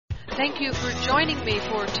Thank you for joining me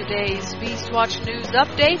for today's Beastwatch News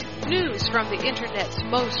Update. News from the Internet's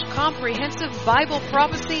most comprehensive Bible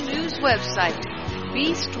prophecy news website,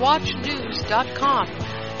 BeastWatchNews.com.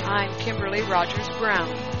 I'm Kimberly Rogers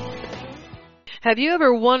Brown. Have you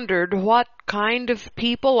ever wondered what kind of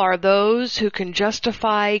people are those who can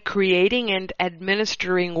justify creating and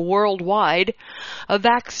administering worldwide a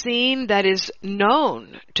vaccine that is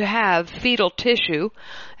known to have fetal tissue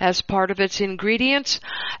as part of its ingredients,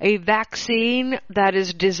 a vaccine that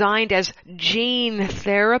is designed as gene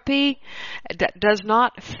therapy, that does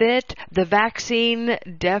not fit the vaccine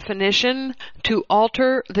definition, to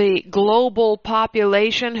alter the global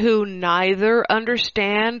population who neither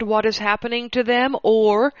understand what is happening to them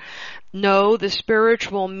or know the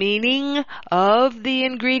spiritual meaning of the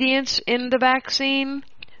ingredients in the vaccine?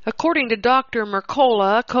 According to Dr.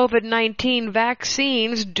 Mercola, COVID-19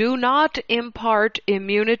 vaccines do not impart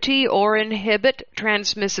immunity or inhibit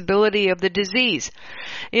transmissibility of the disease.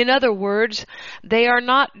 In other words, they are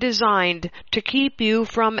not designed to keep you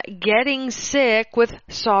from getting sick with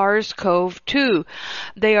SARS-CoV-2.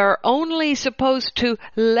 They are only supposed to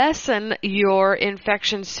lessen your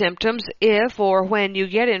infection symptoms if or when you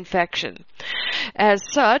get infection. As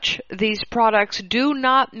such, these products do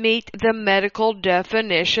not meet the medical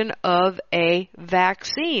definition of a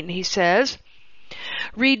vaccine, he says.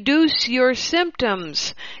 Reduce your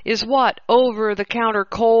symptoms is what over-the-counter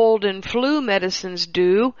cold and flu medicines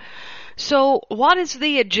do. So what is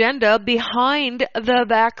the agenda behind the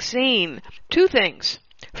vaccine? Two things.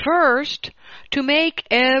 First, to make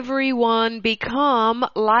everyone become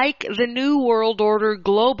like the New World Order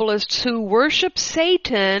globalists who worship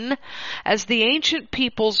Satan as the ancient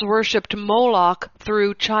peoples worshipped Moloch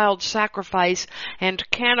through child sacrifice and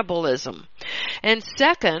cannibalism. And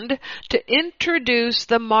second, to introduce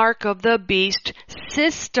the mark of the beast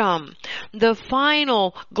system, the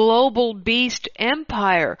final global beast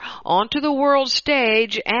empire, onto the world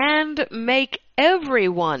stage and make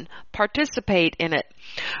everyone participate in it.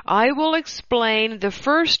 I will explain the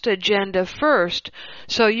first agenda first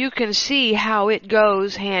so you can see how it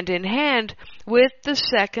goes hand in hand with the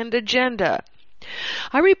second agenda.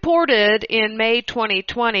 I reported in May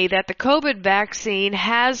 2020 that the COVID vaccine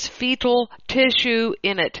has fetal tissue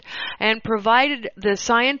in it and provided the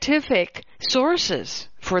scientific sources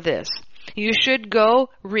for this. You should go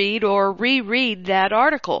read or reread that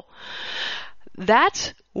article.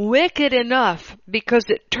 That's wicked enough because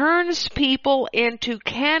it turns people into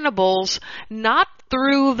cannibals not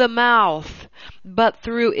through the mouth but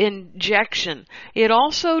through injection. It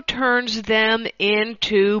also turns them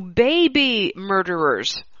into baby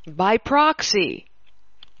murderers by proxy.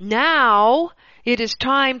 Now it is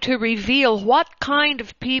time to reveal what kind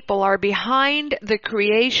of people are behind the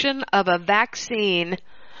creation of a vaccine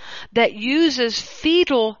that uses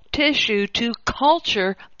fetal tissue to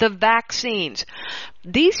culture the vaccines.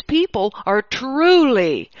 These people are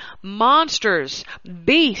truly monsters,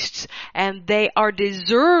 beasts, and they are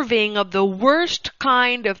deserving of the worst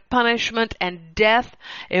kind of punishment and death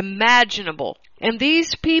imaginable. And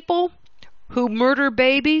these people who murder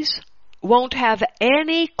babies won't have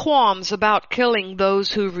any qualms about killing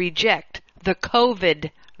those who reject the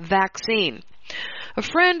COVID vaccine. A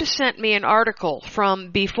friend sent me an article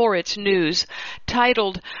from Before It's News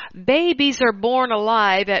titled, "Babies are born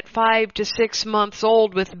alive at 5 to 6 months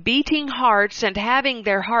old with beating hearts and having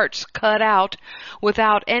their hearts cut out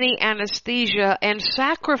without any anesthesia and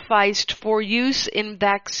sacrificed for use in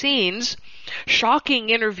vaccines." Shocking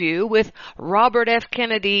interview with Robert F.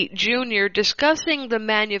 Kennedy Jr. discussing the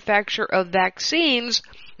manufacture of vaccines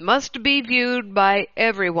must be viewed by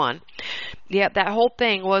everyone. Yep, that whole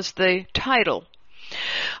thing was the title.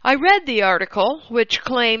 I read the article, which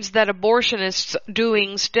claims that abortionists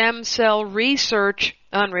doing stem cell research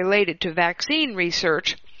unrelated to vaccine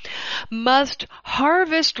research must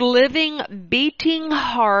harvest living, beating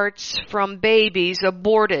hearts from babies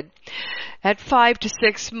aborted at 5 to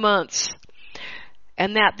 6 months,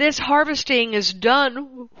 and that this harvesting is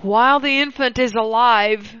done while the infant is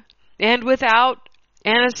alive and without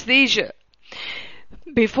anesthesia.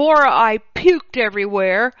 Before I puked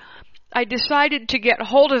everywhere, I decided to get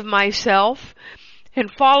hold of myself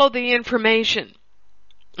and follow the information.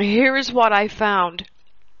 Here is what I found.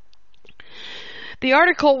 The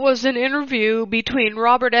article was an interview between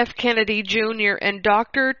Robert F. Kennedy Jr. and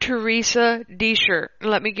Dr. Teresa Deisher.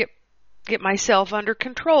 Let me get myself under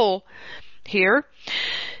control here.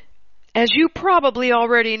 As you probably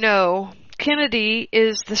already know, Kennedy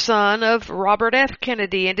is the son of Robert F.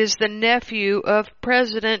 Kennedy and is the nephew of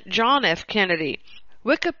President John F. Kennedy.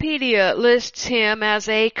 Wikipedia lists him as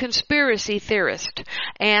a conspiracy theorist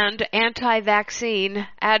and anti-vaccine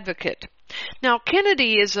advocate. Now,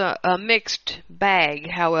 Kennedy is a mixed bag,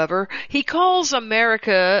 however. He calls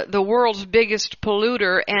America the world's biggest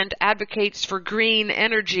polluter and advocates for green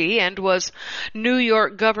energy and was New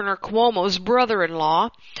York Governor Cuomo's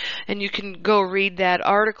brother-in-law. And you can go read that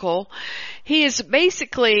article. He is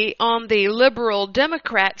basically on the liberal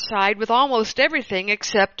Democrat side with almost everything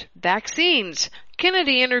except vaccines.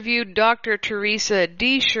 Kennedy interviewed Dr. Teresa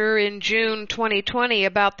Deisher in June 2020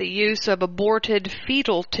 about the use of aborted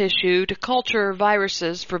fetal tissue to culture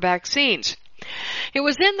viruses for vaccines. It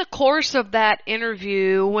was in the course of that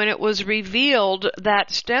interview when it was revealed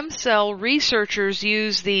that stem cell researchers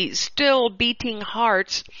use the still beating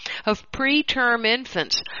hearts of preterm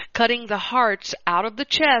infants, cutting the hearts out of the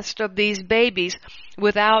chest of these babies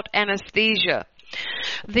without anesthesia.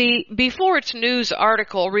 The Before It's News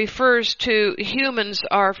article refers to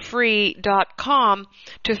humansarefree.com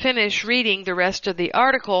to finish reading the rest of the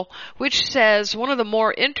article, which says one of the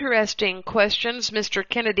more interesting questions Mr.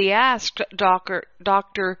 Kennedy asked Dr.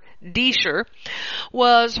 Deisher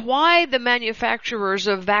was why the manufacturers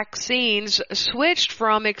of vaccines switched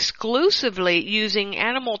from exclusively using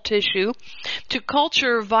animal tissue to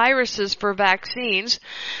culture viruses for vaccines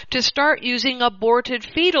to start using aborted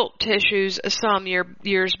fetal tissues some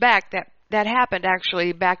years back. That happened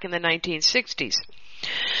actually back in the 1960s.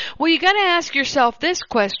 Well, you got to ask yourself this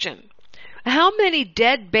question. How many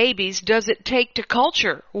dead babies does it take to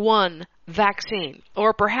culture one vaccine?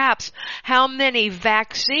 Or perhaps, how many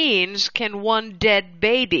vaccines can one dead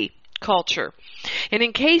baby culture? And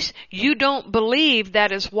in case you don't believe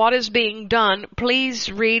that is what is being done,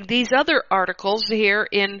 please read these other articles here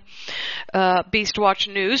in Beastwatch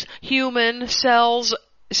News. Human cell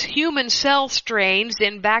strains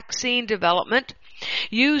in vaccine development,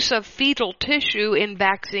 use of fetal tissue in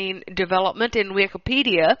vaccine development in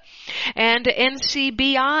Wikipedia, and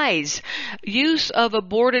NCBI's use of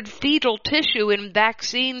aborted fetal tissue in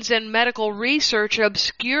vaccines and medical research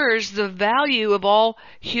obscures the value of all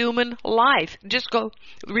human life. Just go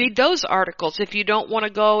read those articles if you don't want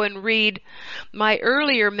to go and read my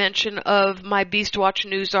earlier mention of my Beastwatch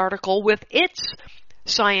News article with its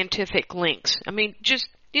scientific links. I mean, just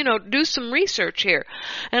do some research here.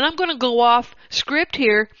 And I'm going to go off script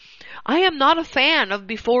here. I am not a fan of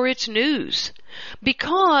Before It's News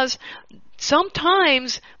because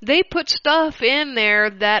sometimes they put stuff in there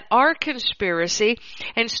that are conspiracy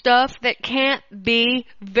and stuff that can't be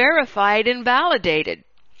verified and validated.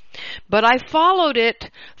 But I followed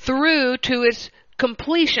it through to its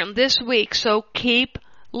completion this week, so keep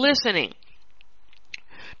listening.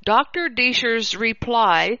 Dr. Deisher's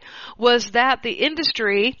reply was that the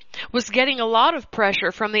industry was getting a lot of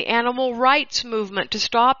pressure from the animal rights movement to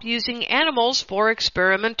stop using animals for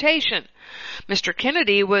experimentation. Mr.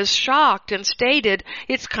 Kennedy was shocked and stated,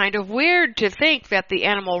 "It's kind of weird to think that the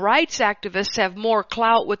animal rights activists have more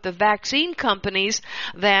clout with the vaccine companies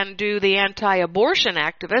than do the anti-abortion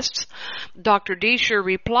activists." Dr. Deisher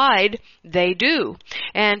replied, "They do.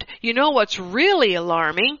 And you know what's really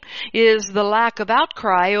alarming is the lack of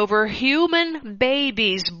outcry over human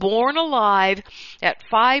babies born alive at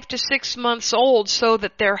 5 to 6 months old so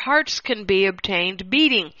that their hearts can be obtained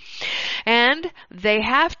beating. And they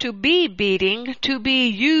have to be beating to be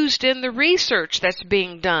used in the research that's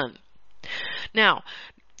being done." Now,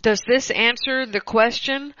 does this answer the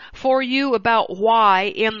question for you about why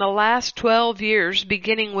in the last 12 years,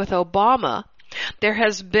 beginning with Obama, there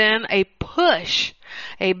has been a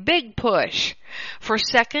big push for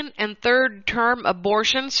second and third term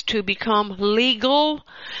abortions to become legal?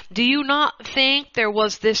 Do you not think there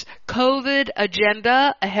was this COVID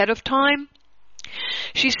agenda ahead of time?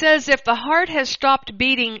 She says if the heart has stopped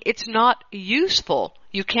beating, it's not useful.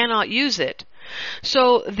 You cannot use it.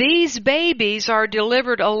 So these babies are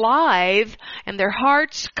delivered alive and their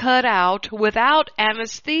hearts cut out without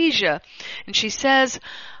anesthesia. And she says,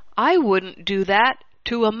 I wouldn't do that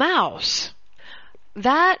to a mouse.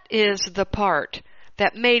 That is the part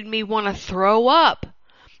that made me want to throw up.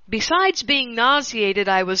 Besides being nauseated,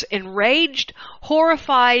 I was enraged,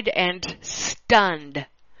 horrified, and stunned.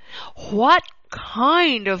 What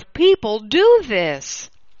kind of people do this?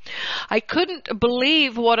 I couldn't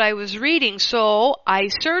believe what I was reading, so I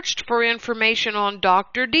searched for information on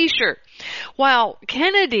Dr. Deisher. While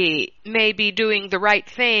Kennedy may be doing the right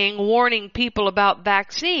thing, warning people about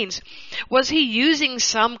vaccines, was he using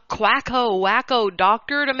some quacko-wacko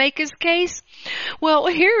doctor to make his case? Well,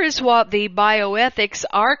 here is what the Bioethics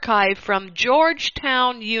Archive from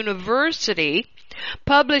Georgetown University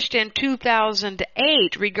published in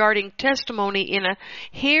 2008 regarding testimony in a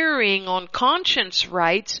hearing on conscience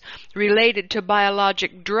rights related to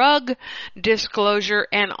biologic drug disclosure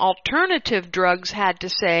and alternative drugs, had to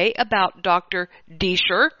say about Dr.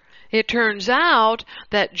 Disher. It turns out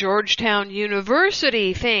that Georgetown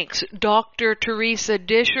University thinks Dr. Teresa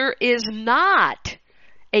Disher is not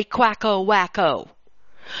a quacko-wacko.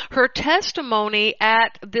 Her testimony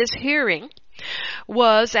at this hearing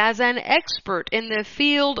was as an expert in the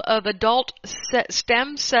field of adult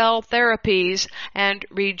stem cell therapies and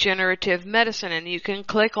regenerative medicine. And you can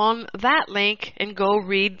click on that link and go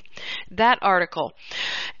read that article.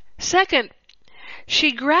 Second,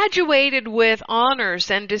 she graduated with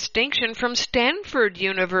honors and distinction from Stanford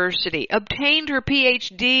University, obtained her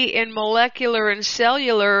PhD in molecular and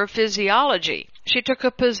cellular physiology. She took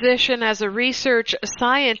a position as a research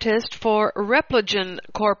scientist for Repligen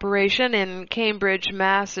Corporation in Cambridge,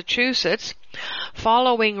 Massachusetts.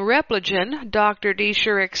 Following Repligen, Dr.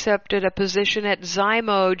 Disher accepted a position at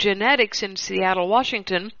Zymo Genetics in Seattle,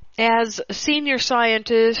 Washington, as senior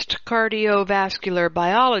scientist cardiovascular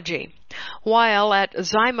biology. While at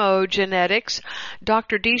Zymo Genetics,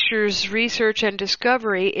 Dr. Disher's research and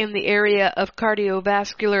discovery in the area of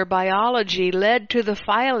cardiovascular biology led to the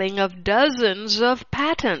filing of dozens of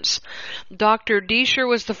patents. Dr. Disher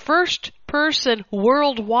was the first person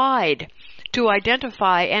worldwide to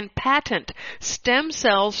identify and patent stem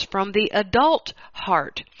cells from the adult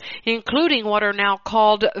heart, including what are now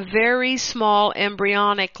called very small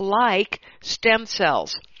embryonic-like stem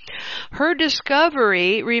cells. Her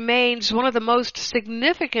discovery remains one of the most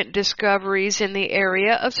significant discoveries in the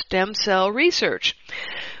area of stem cell research.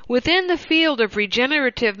 Within the field of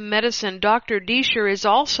regenerative medicine, Dr. Disher is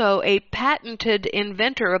also a patented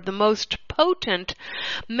inventor of the most potent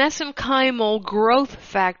mesenchymal growth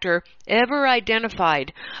factor ever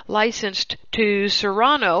identified, licensed to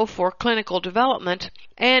Serrano for clinical development,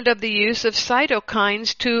 and of the use of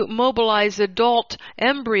cytokines to mobilize adult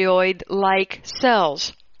embryoid-like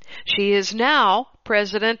cells. She is now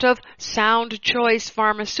president of Sound Choice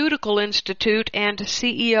Pharmaceutical Institute and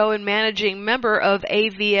CEO and managing member of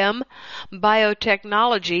AVM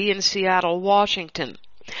Biotechnology in Seattle, Washington.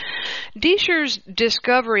 Disher's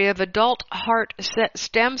discovery of adult heart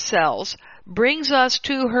stem cells brings us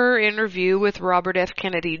to her interview with Robert F.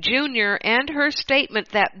 Kennedy Jr. and her statement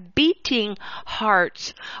that beating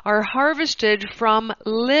hearts are harvested from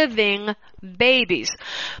living babies.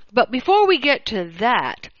 But before we get to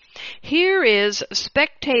that, here is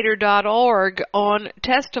Spectator.org on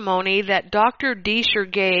testimony that Dr. Disher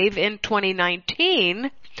gave in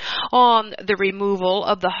 2019 on the removal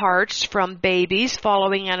of the hearts from babies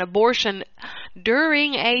following an abortion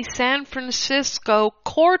during a San Francisco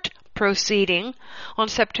court proceeding on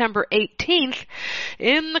September 18th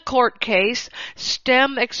in the court case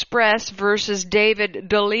STEM Express versus David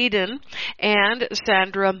Daleiden and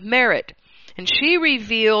Sandra Merritt. And she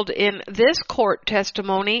revealed in this court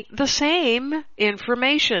testimony the same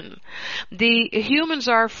information. The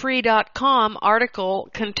HumansAreFree.com article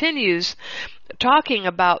continues talking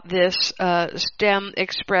about this STEM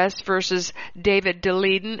Express versus David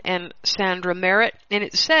Daleiden and Sandra Merritt, and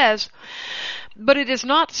it says, but it is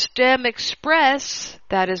not STEM Express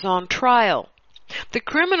that is on trial. The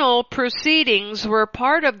criminal proceedings were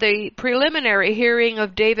part of the preliminary hearing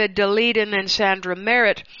of David Daleiden and Sandra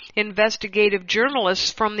Merritt, investigative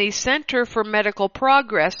journalists from the Center for Medical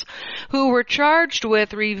Progress, who were charged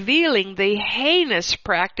with revealing the heinous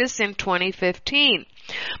practice in 2015.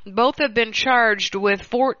 Both have been charged with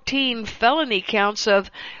 14 felony counts of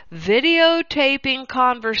videotaping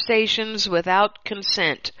conversations without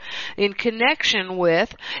consent in connection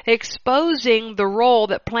with exposing the role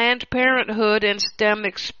that Planned Parenthood and STEM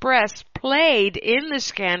Express played in the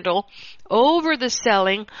scandal over the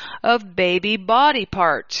selling of baby body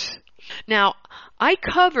parts. Now, I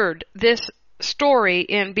covered this story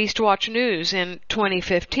in Beastwatch News in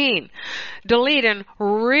 2015. Daleiden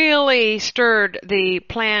really stirred the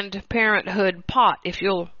Planned Parenthood pot, if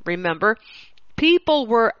you'll remember. People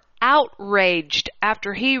were outraged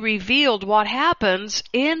after he revealed what happens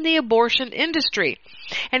in the abortion industry.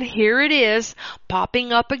 And here it is,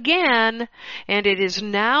 popping up again, and it is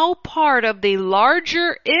now part of the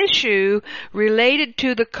larger issue related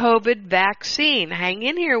to the COVID vaccine. Hang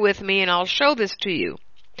in here with me and I'll show this to you.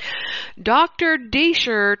 Dr.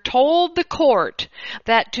 Disher told the court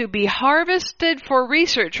that to be harvested for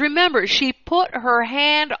research, remember, she put her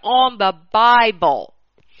hand on the Bible,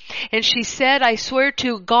 and she said, I swear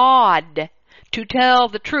to God to tell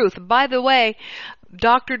the truth. By the way,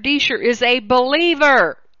 Dr. Disher is a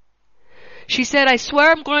believer. She said, I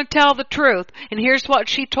swear I'm going to tell the truth, and here's what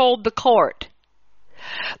she told the court.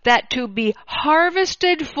 that to be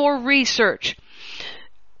harvested for research,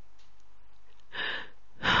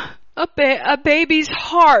 a baby's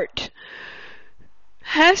heart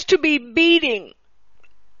has to be beating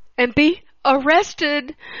and be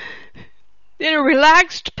arrested in a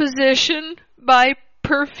relaxed position by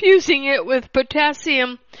perfusing it with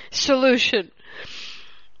potassium solution.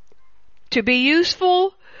 To be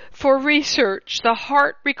useful for research, the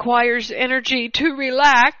heart requires energy to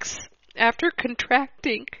relax after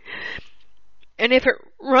contracting. And if it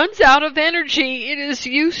runs out of energy, it is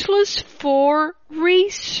useless for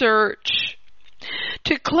research.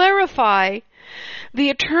 To clarify, the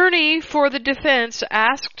attorney for the defense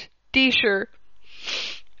asked Deisher,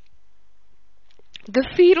 the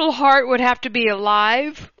fetal heart would have to be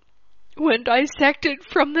alive when dissected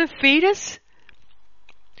from the fetus?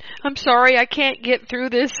 I'm sorry, I can't get through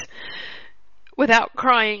this without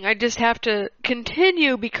crying. I just have to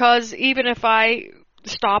continue because even if I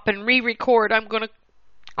stop and re-record, I'm going to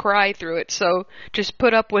cry through it. So just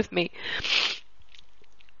put up with me.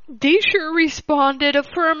 Deisher responded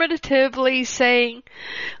affirmatively, saying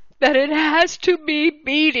that it has to be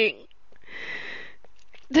beating.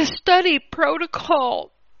 The study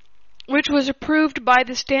protocol, which was approved by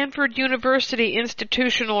the Stanford University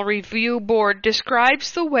Institutional Review Board,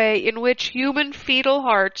 describes the way in which human fetal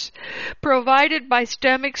hearts provided by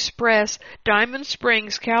STEM Express, Diamond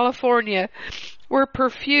Springs, California, were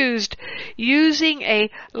perfused using a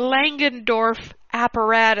Langendorf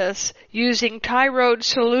apparatus using thyroid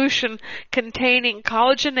solution containing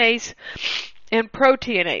collagenase and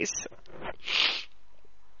proteinase.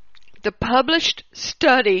 The published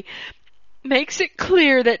study makes it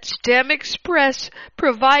clear that STEM Express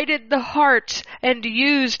provided the hearts and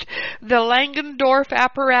used the Langendorf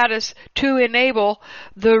apparatus to enable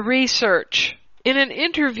the research. In an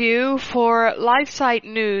interview for LifeSite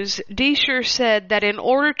News, Deisher said that in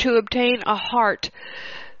order to obtain a heart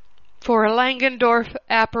for a Langendorf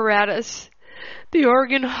apparatus, the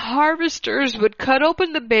organ harvesters would cut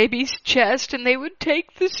open the baby's chest and they would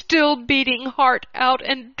take the still beating heart out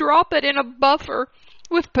and drop it in a buffer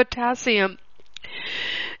with potassium.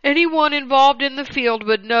 Anyone involved in the field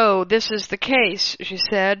would know this is the case, she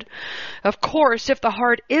said. Of course, if the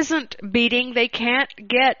heart isn't beating, they can't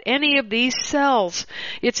get any of these cells.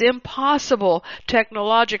 It's impossible,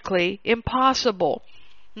 technologically impossible.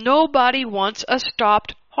 Nobody wants a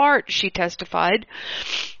stopped heart, she testified.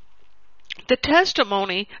 The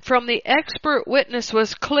testimony from the expert witness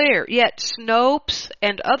was clear, yet Snopes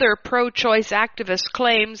and other pro-choice activists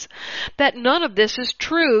claims that none of this is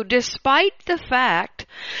true, despite the fact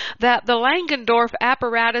that the Langendorf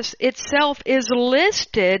apparatus itself is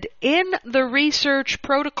listed in the research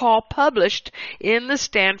protocol published in the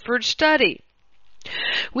Stanford study.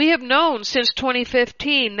 We have known since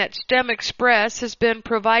 2015 that STEM Express has been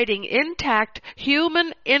providing intact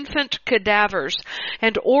human infant cadavers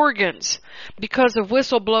and organs because of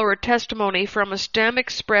whistleblower testimony from a STEM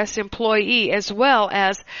Express employee, as well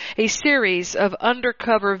as a series of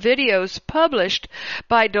undercover videos published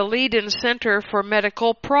by Dunedin Center for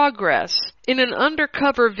Medical Progress. In an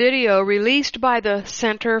undercover video released by the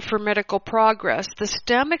Center for Medical Progress, the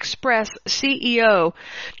STEM Express CEO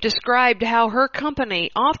described how her company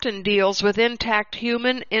often deals with intact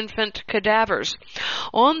human infant cadavers.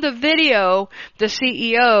 On the video, the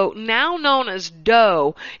CEO, now known as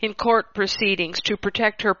Doe, in court proceedings to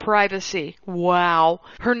protect her privacy. Wow.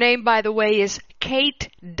 Her name, by the way, is Kate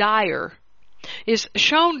Dyer, is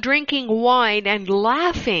shown drinking wine and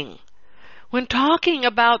laughing when talking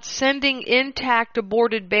about sending intact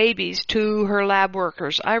aborted babies to her lab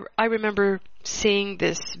workers. I remember seeing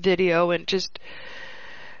this video and just,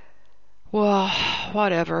 well,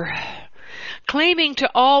 whatever. Claiming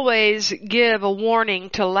to always give a warning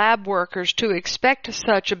to lab workers to expect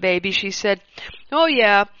such a baby, she said, oh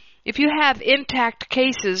yeah, if you have intact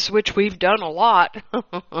cases, which we've done a lot,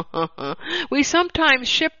 we sometimes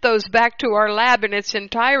ship those back to our lab in its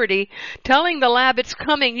entirety, telling the lab it's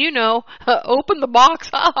coming, open the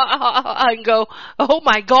box and go, oh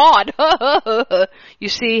my God. You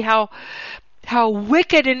see how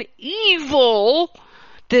wicked and evil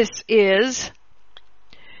this is.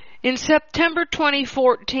 In September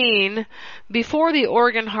 2014, before the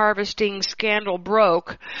organ harvesting scandal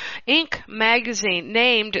broke, Inc. magazine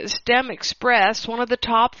named STEM Express one of the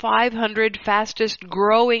top 500 fastest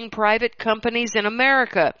growing private companies in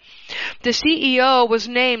America. The CEO was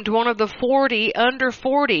named one of the 40 under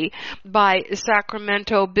 40 by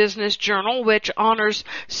Sacramento Business Journal, which honors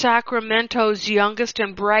Sacramento's youngest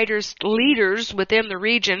and brightest leaders within the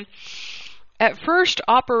region. At first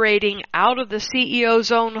operating out of the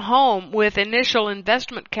CEO's own home with initial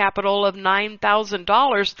investment capital of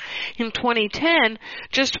 $9,000 in 2010,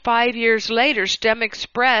 just 5 years later, STEM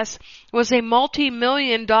Express was a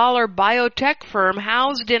multi-million-dollar biotech firm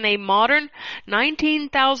housed in a modern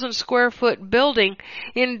 19,000 square foot building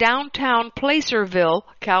in downtown Placerville,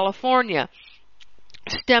 California.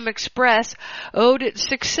 STEM Express owed its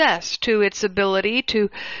success to its ability to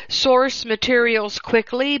source materials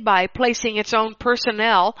quickly by placing its own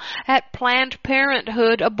personnel at Planned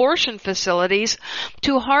Parenthood abortion facilities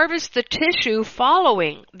to harvest the tissue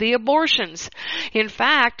following the abortions. In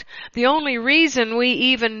fact, the only reason we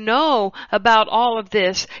even know about all of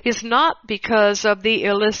this is not because of the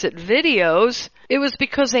illicit videos. It was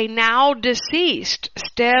because a now deceased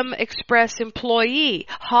STEM Express employee,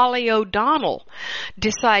 Holly O'Donnell,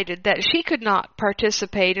 decided that she could not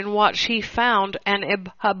participate in what she found an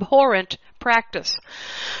abhorrent practice.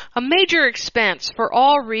 A major expense for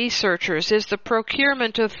all researchers is the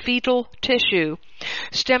procurement of fetal tissue.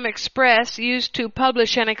 STEM Express used to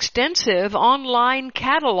publish an extensive online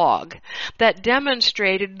catalog that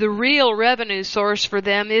demonstrated the real revenue source for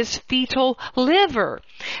them is fetal liver,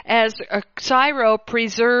 as a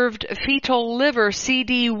cryopreserved fetal liver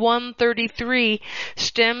CD133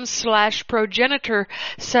 stem/progenitor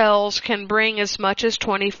cells can bring as much as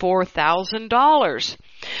 $24,000.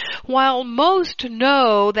 While most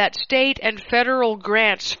know that state and federal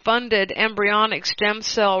grants funded embryonic stem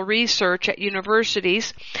cell research at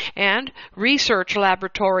universities and research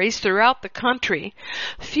laboratories throughout the country,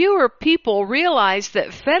 fewer people realize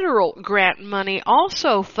that federal grant money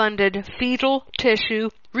also funded fetal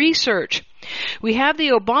tissue research. We have the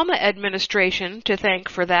Obama administration to thank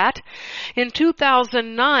for that. In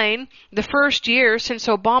 2009, the first year since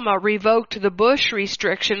Obama revoked the Bush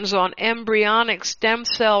restrictions on embryonic stem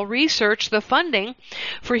cell research, the funding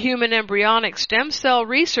for human embryonic stem cell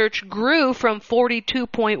research grew from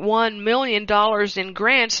 $42.1 million in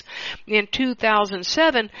grants in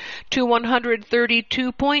 2007 to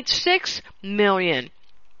 $132.6 million.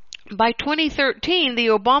 By 2013, the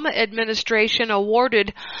Obama administration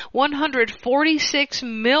awarded $146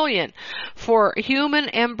 million for human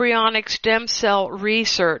embryonic stem cell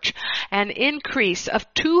research, an increase of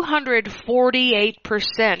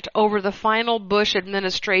 248% over the final Bush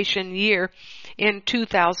administration year in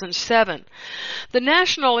 2007. The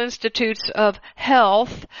National Institutes of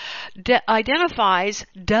Health identifies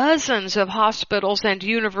dozens of hospitals and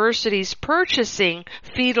universities purchasing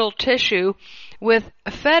fetal tissue with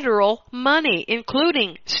federal money,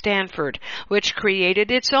 including Stanford, which created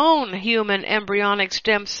its own human embryonic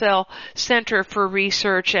stem cell center for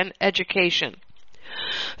research and education.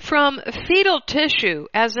 From fetal tissue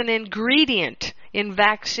as an ingredient in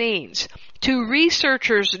vaccines to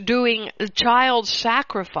researchers doing child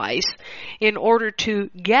sacrifice in order to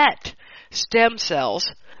get stem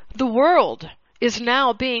cells, the world is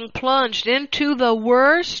now being plunged into the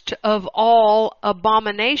worst of all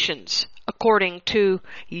abominations, according to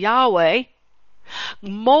Yahweh: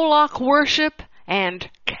 Moloch worship and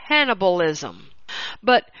cannibalism.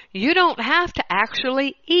 But you don't have to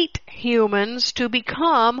actually eat humans to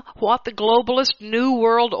become what the globalist New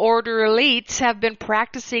World Order elites have been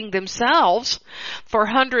practicing themselves for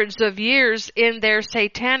hundreds of years in their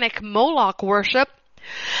satanic Moloch worship.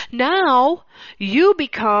 Now you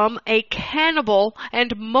become a cannibal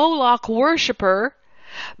and Moloch worshiper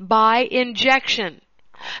by injection.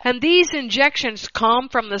 And these injections come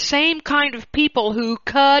from the same kind of people who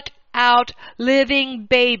cut out living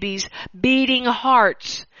babies, beating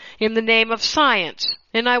hearts in the name of science.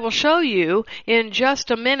 And I will show you in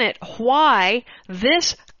just a minute why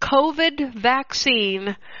this COVID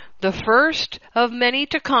vaccine, the first of many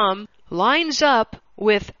to come, lines up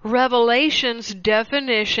with Revelation's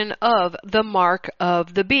definition of the mark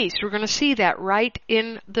of the beast. We're going to see that right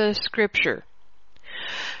in the scripture.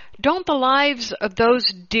 Don't the lives of those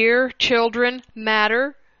dear children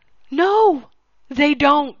matter? No, they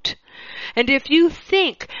don't. And if you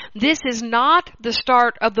think this is not the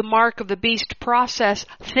start of the mark of the beast process,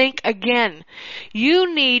 think again.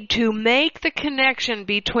 You need to make the connection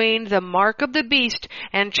between the mark of the beast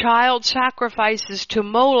and child sacrifices to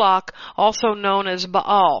Moloch, also known as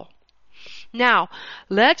Baal. Now,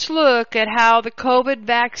 let's look at how the COVID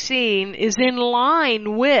vaccine is in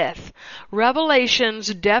line with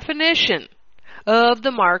Revelation's definition of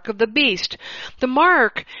the mark of the beast. The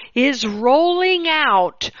mark is rolling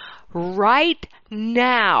out right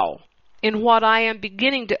now in what I am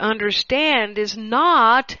beginning to understand is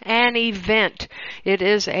not an event. It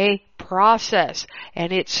is a process,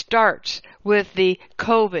 and it starts with the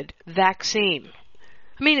COVID vaccine.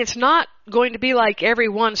 I mean, it's not going to be like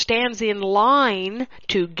everyone stands in line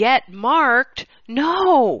to get marked.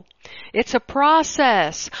 No, it's a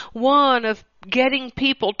process, one of getting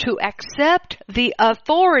people to accept the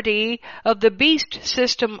authority of the beast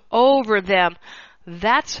system over them.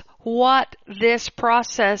 That's what this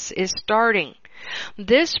process is starting.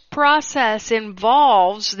 This process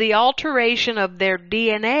involves the alteration of their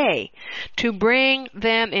DNA to bring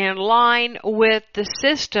them in line with the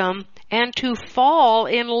system and to fall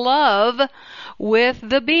in love with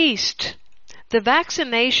the beast. The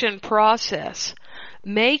vaccination process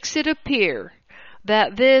makes it appear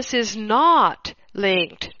that this is not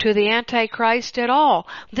linked to the Antichrist at all.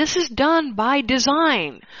 This is done by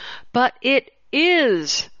design, but it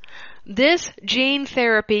is. This gene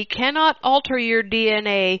therapy cannot alter your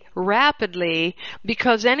DNA rapidly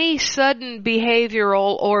because any sudden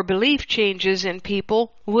behavioral or belief changes in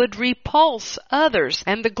people would repulse others.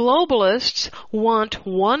 And the globalists want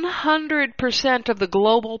 100% of the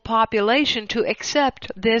global population to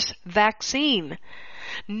accept this vaccine.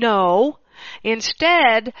 No.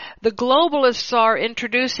 Instead, the globalists are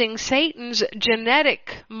introducing Satan's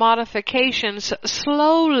genetic modifications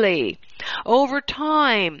slowly, over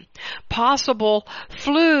time, possible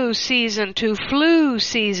flu season to flu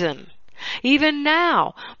season. Even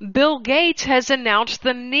now, Bill Gates has announced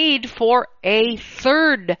the need for a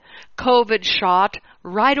third COVID shot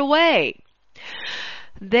right away.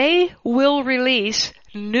 They will release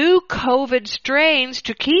new COVID strains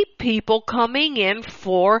to keep people coming in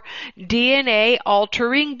for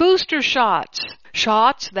DNA-altering booster shots.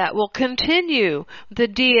 Shots that will continue the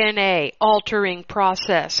DNA-altering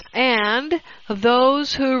process. And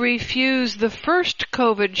those who refuse the first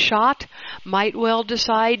COVID shot might well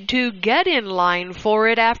decide to get in line for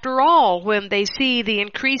it after all when they see the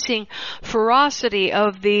increasing ferocity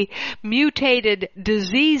of the mutated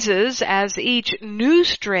diseases as each new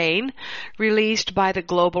strain released by the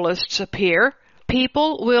globalists appear.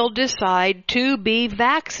 People will decide to be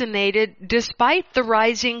vaccinated despite the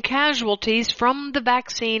rising casualties from the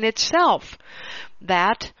vaccine itself.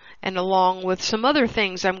 That, and along with some other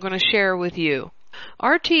things I'm going to share with you.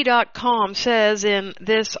 RT.com says in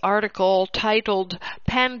this article titled,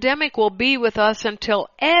 "Pandemic will be with us until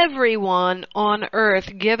everyone on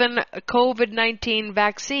Earth given a COVID-19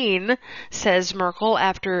 vaccine," says Merkel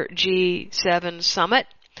after G7 summit.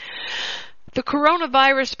 The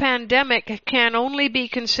coronavirus pandemic can only be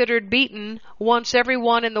considered beaten once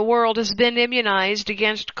everyone in the world has been immunized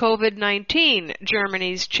against COVID-19,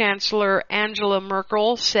 Germany's Chancellor Angela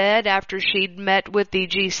Merkel said after she'd met with the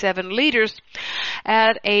G7 leaders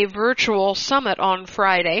at a virtual summit on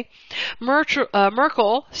Friday.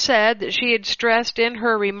 Merkel said that she had stressed in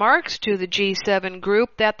her remarks to the G7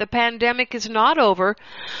 group that the pandemic is not over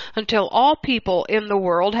until all people in the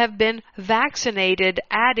world have been vaccinated,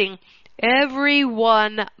 adding,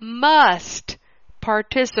 "Everyone must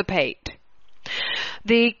participate."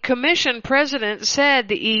 The Commission President said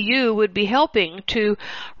the EU would be helping to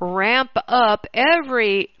ramp up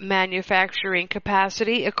every manufacturing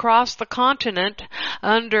capacity across the continent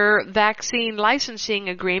under vaccine licensing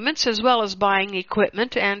agreements, as well as buying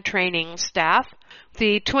equipment and training staff.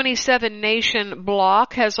 The 27-nation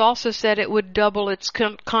bloc has also said it would double its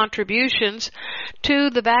contributions to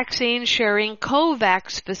the vaccine-sharing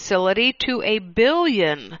COVAX facility to €1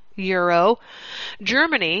 billion.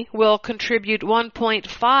 Germany will contribute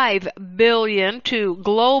 $1.5 billion to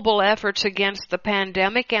global efforts against the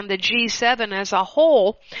pandemic, and the G7 as a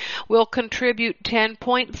whole will contribute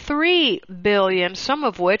 $10.3 billion, some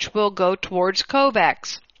of which will go towards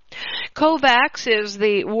COVAX. COVAX is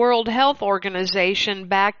the World Health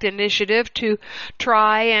Organization-backed initiative to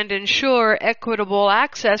try and ensure equitable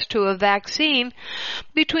access to a vaccine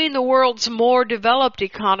between the world's more developed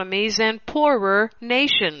economies and poorer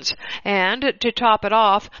nations. And to top it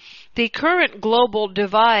off, the current global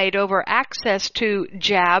divide over access to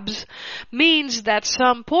jabs means that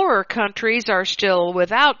some poorer countries are still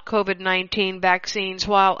without COVID-19 vaccines,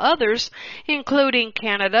 while others, including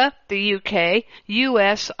Canada, the UK,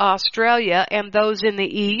 US, Australia, and those in the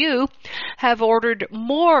EU, have ordered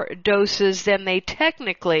more doses than they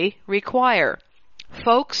technically require.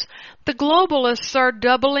 Folks, the globalists are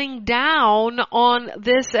doubling down on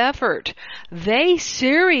this effort. They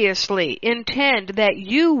seriously intend that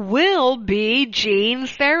you will be gene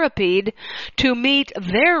therapied to meet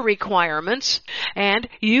their requirements, and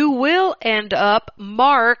you will end up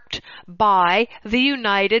marked by the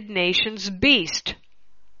United Nations beast.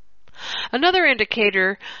 Another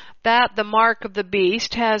indicator that the mark of the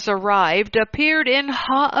beast has arrived appeared in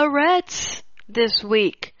Haaretz this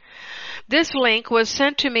week. This link was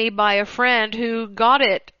sent to me by a friend who got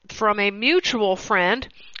it from a mutual friend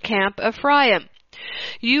Camp Ephraim.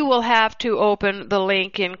 You will have to open the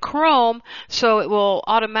link in Chrome so it will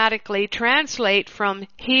automatically translate from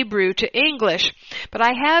Hebrew to English. But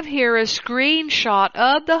I have here a screenshot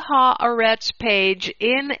of the Haaretz page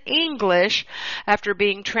in English after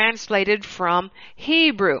being translated from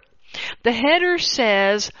Hebrew. The header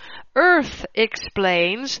says, Earth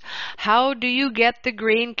explains, how do you get the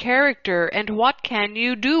green character and what can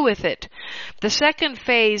you do with it? The second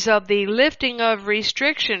phase of the lifting of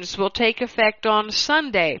restrictions will take effect on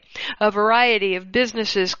Sunday. A variety of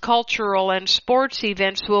businesses, cultural and sports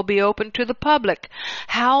events will be open to the public.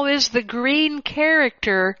 How is the green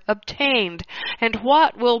character obtained and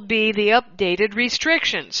what will be the updated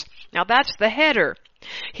restrictions? Now that's the header.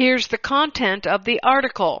 Here's the content of the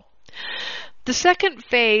article. The second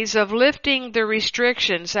phase of lifting the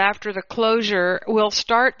restrictions after the closure will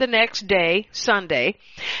start the next day, Sunday.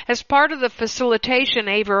 As part of the facilitation,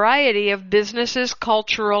 a variety of businesses,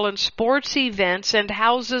 cultural and sports events, and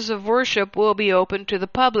houses of worship will be open to the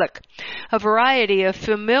public. A variety of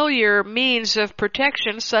familiar means of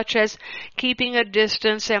protection, such as keeping a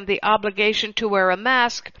distance and the obligation to wear a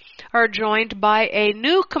mask, are joined by a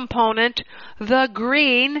new component, the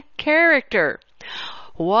green character.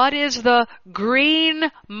 What is the green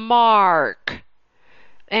mark?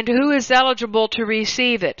 And who is eligible to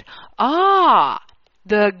receive it?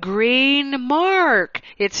 The green mark,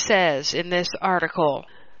 it says in this article.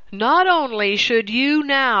 Not only should you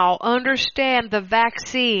now understand the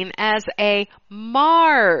vaccine as a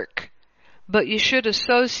mark, but you should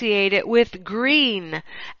associate it with green,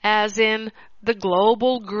 as in the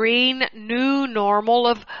global green new normal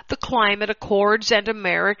of the climate accords and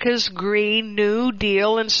America's Green New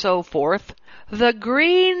Deal and so forth. The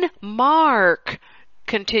green mark,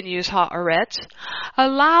 continues Haaretz,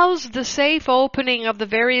 allows the safe opening of the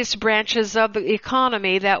various branches of the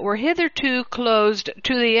economy that were hitherto closed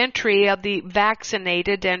to the entry of the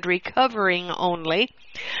vaccinated and recovering only.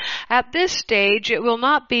 At this stage, it will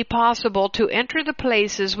not be possible to enter the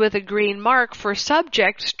places with a green mark for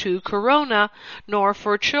subjects to corona, nor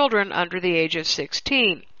for children under the age of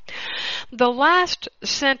 16. The last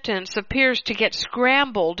sentence appears to get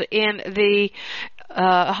scrambled in the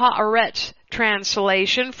Haaretz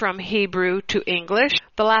translation from Hebrew to English.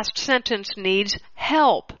 The last sentence needs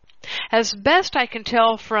help. As best I can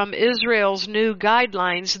tell from Israel's new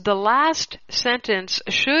guidelines, the last sentence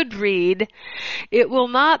should read, it will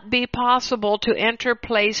not be possible to enter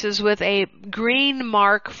places with a green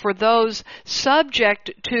mark for those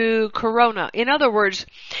subject to corona. In other words,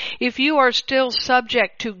 if you are still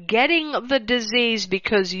subject to getting the disease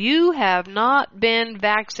because you have not been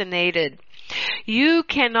vaccinated, you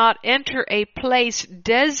cannot enter a place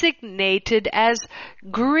designated as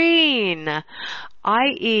green,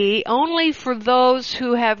 i.e., only for those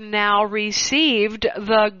who have now received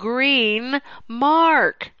the green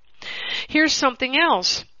mark. Here's something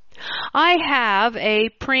else. I have a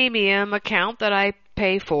premium account that I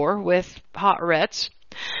pay for with Haaretz,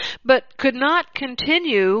 but could not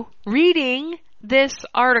continue reading this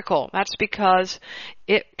article. That's because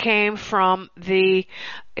it came from the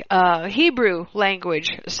Hebrew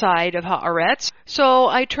language side of Haaretz. So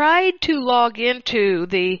I tried to log into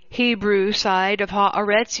the Hebrew side of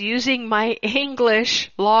Haaretz using my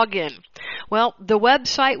English login. Well, the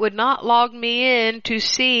website would not log me in to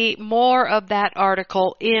see more of that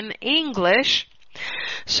article in English.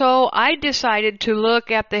 So I decided to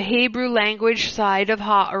look at the Hebrew language side of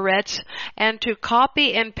Haaretz and to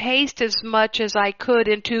copy and paste as much as I could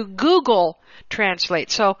into Google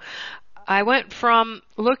Translate. So I went from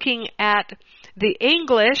looking at the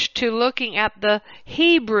English to looking at the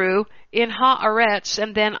Hebrew in Haaretz,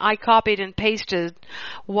 and then I copied and pasted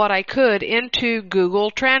what I could into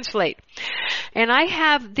Google Translate. And I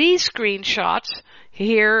have these screenshots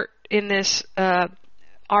here in this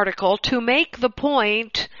article to make the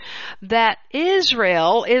point that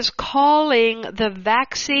Israel is calling the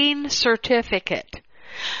vaccine certificate.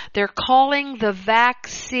 They're calling the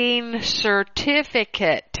vaccine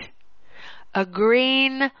certificate a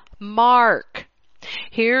green mark.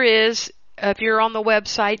 Here is, if you're on the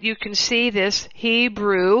website, you can see this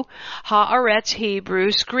Hebrew, Haaretz Hebrew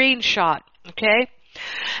screenshot, okay?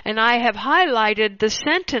 And I have highlighted the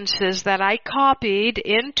sentences that I copied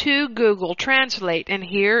into Google Translate. And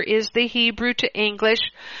here is the Hebrew to English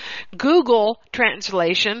Google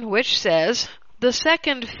translation, which says, The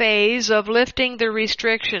second phase of lifting the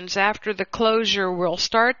restrictions after the closure will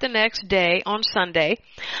start the next day on Sunday.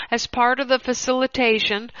 As part of the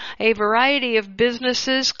facilitation, a variety of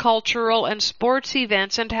businesses, cultural and sports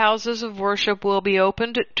events and houses of worship will be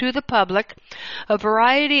opened to the public. A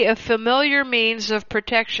variety of familiar means of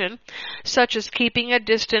protection, such as keeping a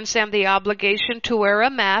distance and the obligation to wear a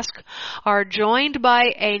mask, are joined by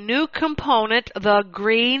a new component, the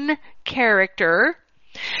green character.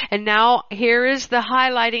 And now here is the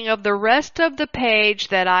highlighting of the rest of the page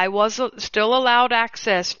that I was still allowed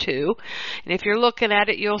access to. And if you're looking at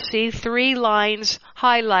it, you'll see 3 lines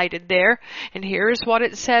highlighted there. And here's what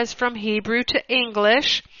it says from Hebrew to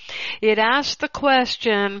English. It asks the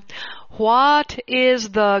question, what is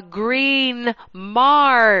the green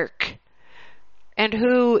mark? And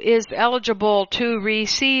who is eligible to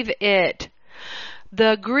receive it?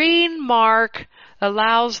 The green mark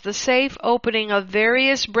allows the safe opening of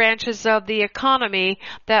various branches of the economy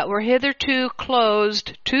that were hitherto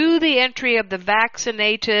closed to the entry of the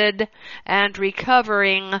vaccinated and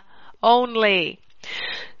recovering only.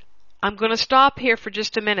 I'm going to stop here for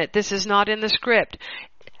just a minute. This is not in the script.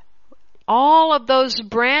 All of those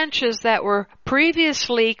branches that were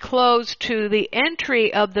previously closed to the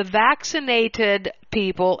entry of the vaccinated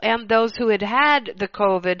people and those who had had the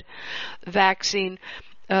COVID vaccine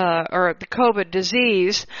or the COVID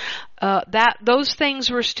disease, those things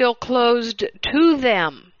were still closed to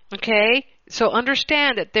them. Okay? So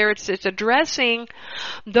understand it. It's addressing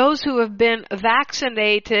those who have been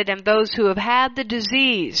vaccinated and those who have had the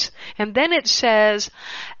disease. And then it says,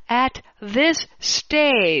 at this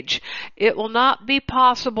stage, it will not be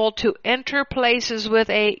possible to enter places with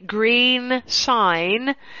a green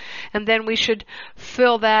sign, and then we should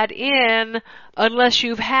fill that in unless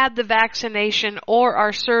you've had the vaccination or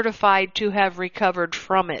are certified to have recovered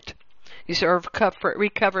from it. You have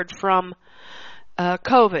recovered from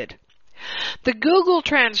COVID. The Google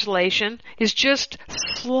translation is just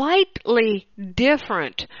slightly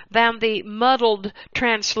different than the muddled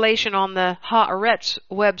translation on the Haaretz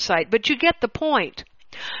website, but you get the point.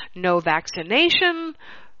 No vaccination,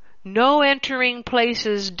 no entering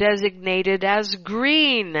places designated as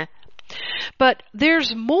green. But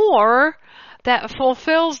there's more that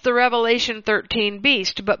fulfills the Revelation 13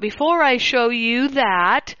 beast. But before I show you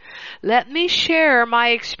that, let me share my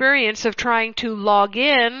experience of trying to log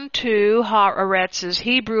in to Haaretz's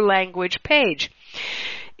Hebrew language page.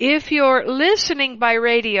 If you're listening by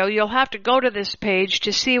radio, you'll have to go to this page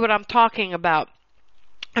to see what I'm talking about.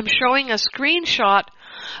 I'm showing a screenshot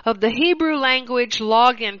of the Hebrew language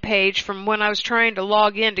login page from when I was trying to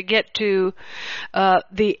log in to get to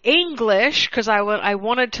the English, because I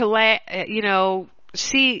wanted to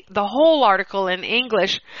see the whole article in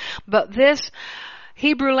English, but this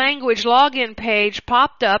Hebrew language login page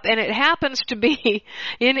popped up, and it happens to be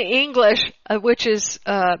in English, which is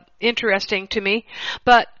interesting to me.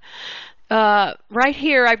 But right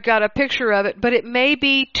here I've got a picture of it, but it may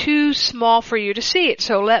be too small for you to see it.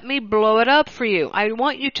 So let me blow it up for you. I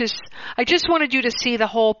just wanted you to see the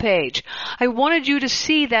whole page. I wanted you to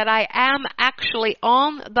see that I am actually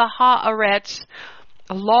on the Haaretz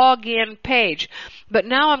login page. But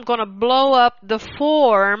now I'm going to blow up the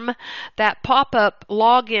form, that pop-up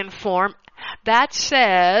login form that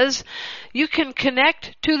says you can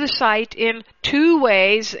connect to the site in 2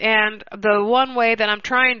 ways, and the one way that I'm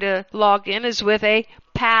trying to log in is with a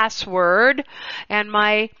password and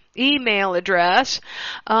my email address.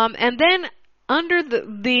 And then under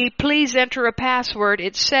the please enter a password,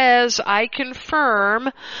 it says, I confirm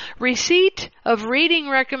receipt of reading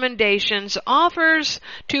recommendations, offers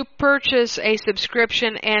to purchase a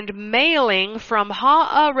subscription, and mailing from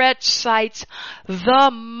Haaretz sites The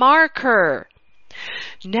Marker.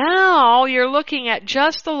 Now you're looking at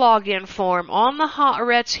just the login form on the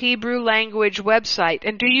Haaretz Hebrew language website.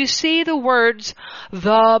 And do you see the words,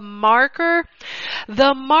 The Marker?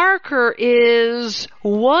 The Marker is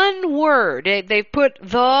one word. They've put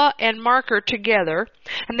the and marker together,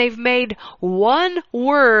 and they've made one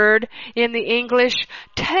word in the English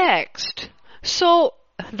text. So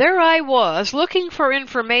there I was looking for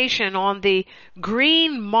information on the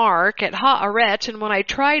green mark at Haaretz, and when I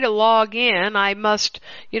try to log in, I must,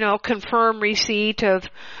 confirm receipt of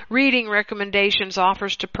reading recommendations,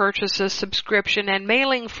 offers to purchase a subscription, and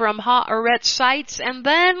mailing from Haaretz sites, and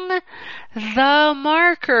then The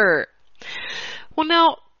Marker. Well,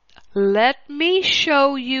 now, let me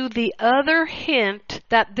show you the other hint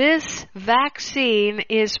that this vaccine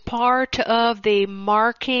is part of the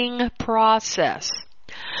marking process.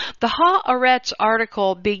 The Haaretz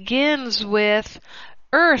article begins with,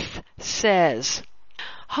 Earth says.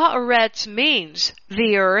 Haaretz means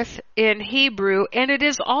the earth in Hebrew, and it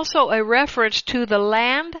is also a reference to the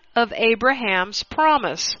land of Abraham's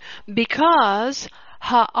promise, because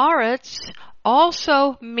Haaretz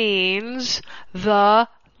also means the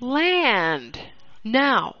land.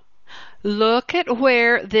 Now, look at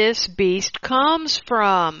where this beast comes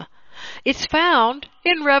from. It's found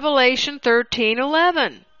in Revelation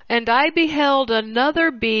 13:11. And I beheld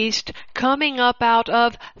another beast coming up out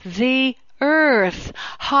of the earth,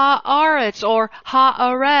 Haaretz or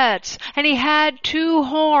Haaretz, and he had 2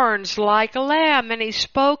 horns like a lamb, and he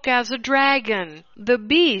spoke as a dragon. The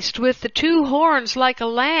beast with the 2 horns like a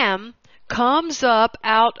lamb comes up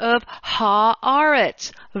out of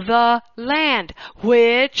Haaretz, the land.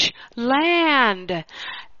 Which land?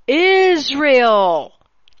 Israel.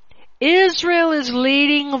 Israel is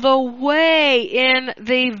leading the way in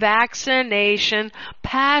the vaccination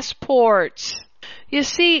passports. You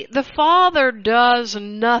see, the Father does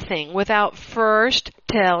nothing without first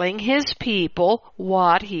telling His people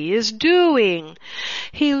what He is doing.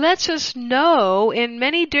 He lets us know in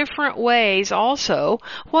many different ways also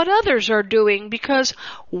what others are doing, because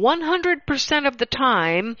 100% of the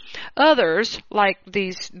time, others, like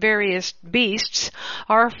these various beasts,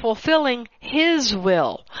 are fulfilling His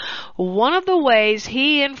will. One of the ways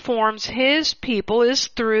He informs His people is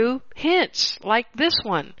through hints like this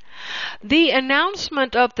one. The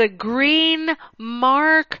announcement of the green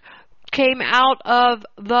mark came out of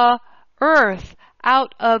the earth,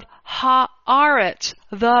 out of Haaretz,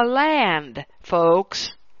 the land,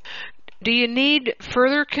 folks. Do you need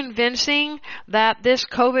further convincing that this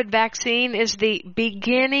COVID vaccine is the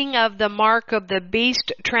beginning of the mark of the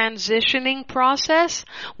beast transitioning process?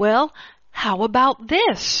 Well, how about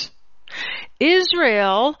this?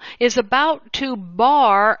 Israel is about to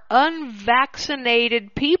bar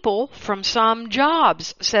unvaccinated people from some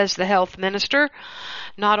jobs, says the health minister.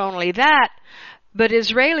 Not only that, but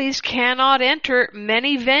Israelis cannot enter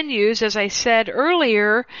many venues, as I said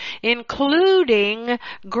earlier, including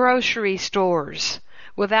grocery stores,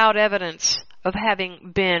 without evidence of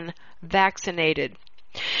having been vaccinated.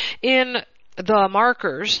 In The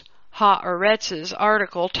Markers, Haaretz's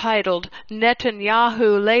article titled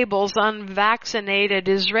 "Netanyahu Labels Unvaccinated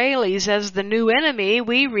Israelis as the New Enemy,"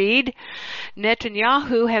 we read,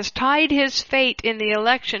 Netanyahu has tied his fate in the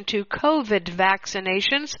election to COVID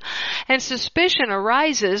vaccinations, and suspicion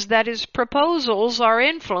arises that his proposals are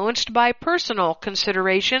influenced by personal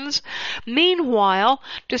considerations. Meanwhile,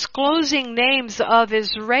 disclosing names of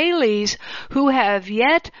Israelis who have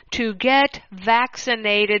yet to get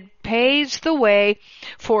vaccinated paves the way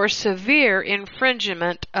for severe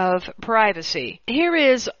infringement of privacy. Here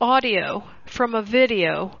is audio from a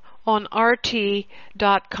video on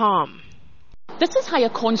RT.com. This is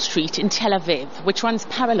Hayakon Street in Tel Aviv, which runs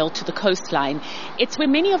parallel to the coastline. It's where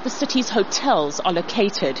many of the city's hotels are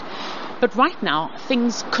located. But right now,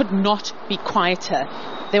 things could not be quieter.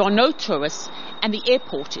 There are no tourists and the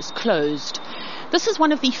airport is closed. This is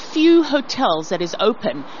one of the few hotels that is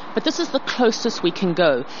open, but this is the closest we can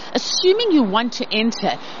go. Assuming you want to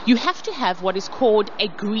enter, you have to have what is called a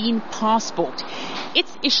green passport.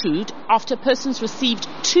 It's issued after persons received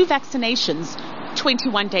 2 vaccinations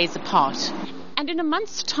 21 days apart. And in a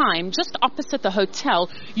month's time, just opposite the hotel,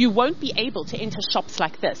 you won't be able to enter shops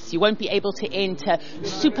like this. You won't be able to enter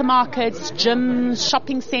supermarkets, gyms,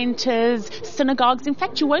 shopping centers, synagogues. In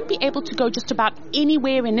fact, you won't be able to go just about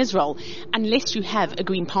anywhere in Israel unless you have a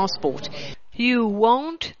green passport. You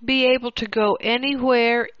won't be able to go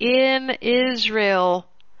anywhere in Israel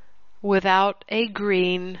without a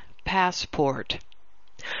green passport.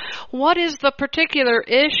 What is the particular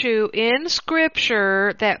issue in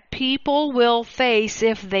Scripture that people will face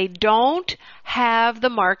if they don't have the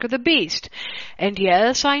mark of the beast? And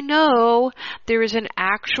yes, I know there is an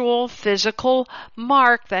actual physical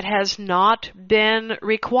mark that has not been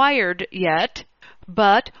required yet.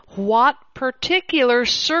 But what particular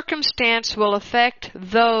circumstance will affect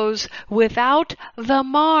those without the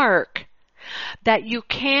mark? That you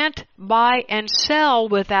can't buy and sell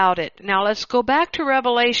without it. Now let's go back to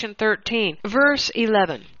Revelation 13, verse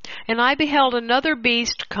 11. And I beheld another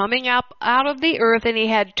beast coming up out of the earth, and he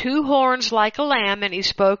had 2 horns like a lamb, and he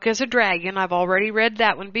spoke as a dragon. I've already read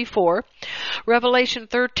that one before. Revelation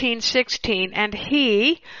 13:16, and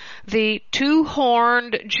he, the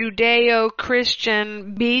 2-horned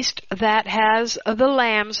Judeo-Christian beast that has the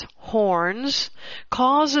lamb's horns,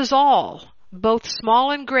 causes all, both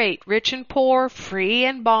small and great, rich and poor, free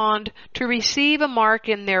and bond, to receive a mark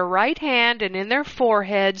in their right hand and in their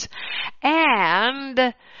foreheads,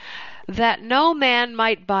 and that no man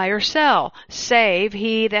might buy or sell, save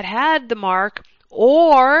he that had the mark,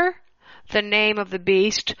 or the name of the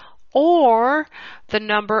beast or the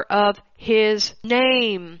number of his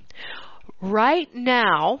name. Right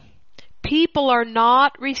now, people are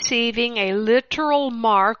not receiving a literal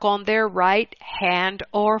mark on their right hand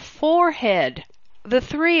or forehead. The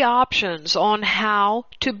three options on how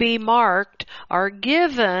to be marked are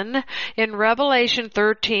given in Revelation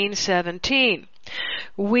 13:17.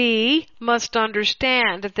 We must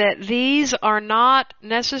understand that these are not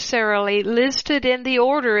necessarily listed in the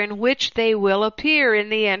order in which they will appear in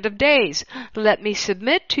the end of days. Let me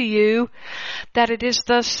submit to you that it is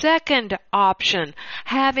the second option,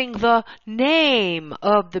 having the name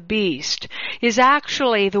of the beast, is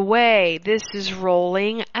actually the way this is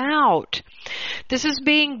rolling out. This is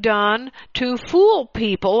being done to fool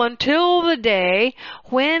people until the day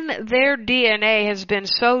when their DNA has been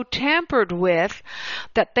so tampered with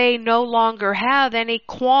that they no longer have any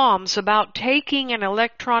qualms about taking an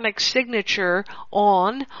electronic signature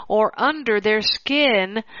on or under their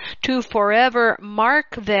skin to forever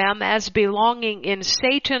mark them as belonging in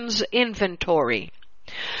Satan's inventory.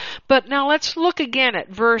 But now let's look again at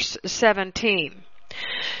verse 17.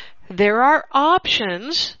 There are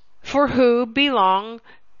options for who belong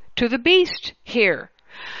to the beast here.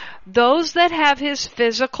 Those that have his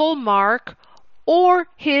physical mark or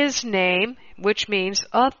his name, which means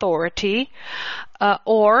authority,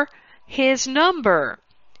 or his number.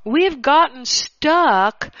 We have gotten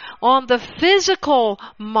stuck on the physical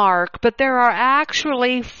mark, but there are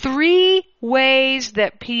actually three ways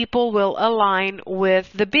that people will align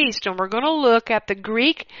with the beast. And we're going to look at the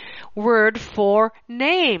Greek word for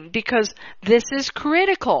name because this is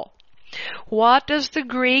critical. What does the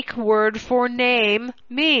Greek word for name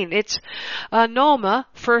mean? It's noma,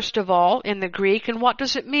 first of all, in the Greek. And what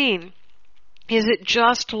does it mean? Is it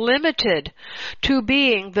just limited to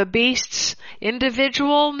being the beast's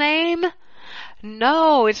individual name?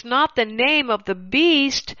 No, it's not the name of the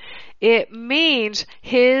beast. It means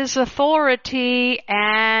his authority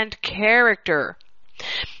and character.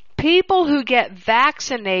 People who get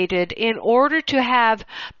vaccinated in order to have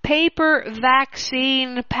paper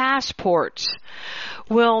vaccine passports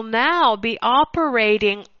will now be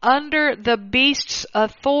operating under the beast's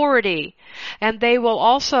authority, and they will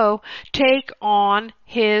also take on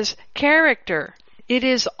his character. It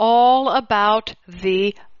is all about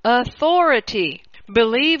the authority.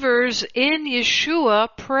 Believers in Yeshua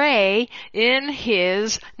pray in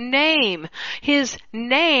his name. His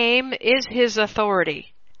name is his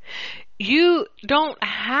authority. You don't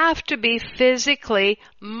have to be physically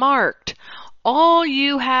marked. All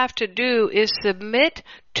you have to do is submit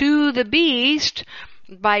to the beast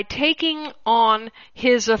by taking on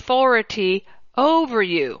his authority over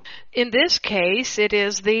you. In this case, it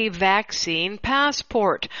is the vaccine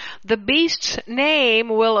passport. The beast's name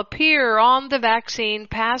will appear on the vaccine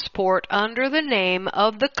passport under the name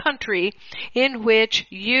of the country in which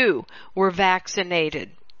you were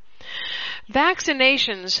vaccinated.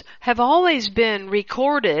 Vaccinations have always been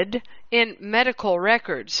recorded in medical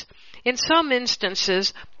records. In some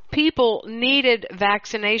instances, people needed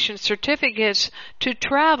vaccination certificates to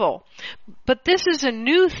travel. But this is a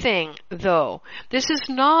new thing, though. This is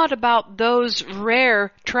not about those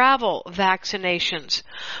rare travel vaccinations.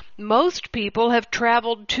 Most people have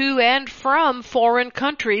traveled to and from foreign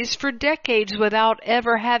countries for decades without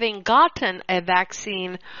ever having gotten a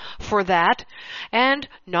vaccine for that and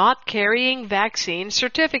not carrying vaccine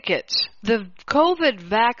certificates. The COVID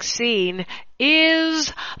vaccine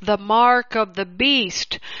is the mark of the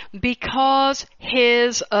beast because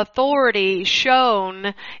his authority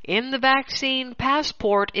shown in the vaccine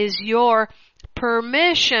passport is your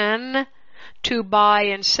permission to buy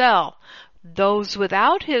and sell. Those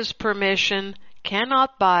without his permission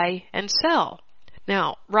cannot buy and sell.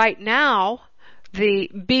 Now, right now, the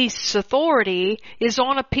beast's authority is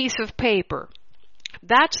on a piece of paper.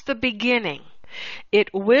 That's the beginning. It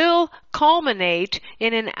will culminate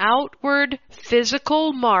in an outward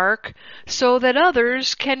physical mark so that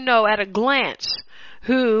others can know at a glance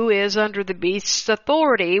who is under the beast's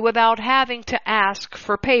authority without having to ask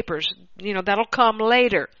for papers. That'll come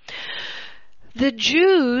later. The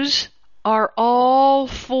Jews are all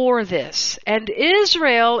for this, and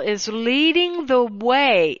Israel is leading the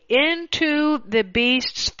way into the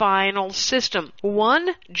beast's final system. One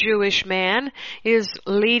Jewish man is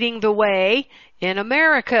leading the way in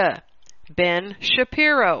America, Ben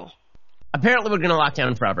Shapiro. Apparently we're going to lock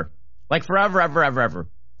down forever. Like forever, ever.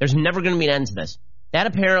 There's never going to be an end to this. That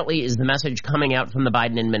apparently is the message coming out from the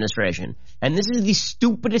Biden administration. And this is the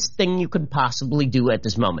stupidest thing you could possibly do at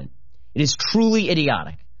this moment. It is truly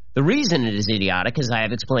idiotic. The reason it is idiotic, as I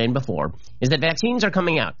have explained before, is that vaccines are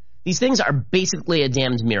coming out. These things are basically a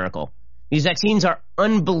damned miracle. These vaccines are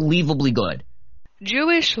unbelievably good.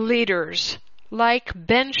 Jewish leaders like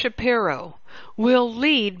Ben Shapiro will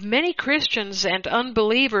lead many Christians and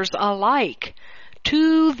unbelievers alike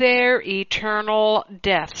to their eternal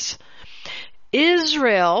deaths.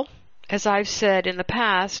 Israel, as I've said in the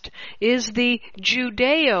past, is the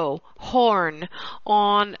Judeo horn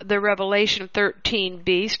on the Revelation 13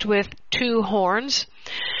 beast with 2 horns.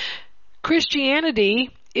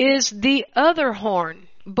 Christianity is the other horn.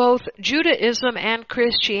 Both Judaism and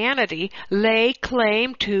Christianity lay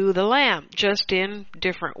claim to the Lamb, just in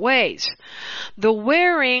different ways. The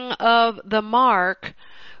wearing of the mark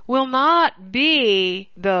will not be,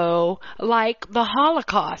 though, like the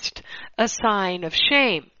Holocaust, a sign of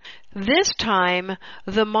shame. This time,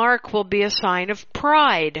 the mark will be a sign of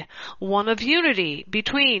pride, one of unity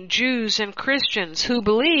between Jews and Christians who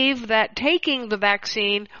believe that taking the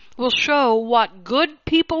vaccine will show what good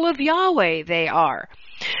people of Yahweh they are.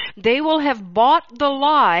 They will have bought the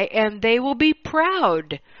lie, and they will be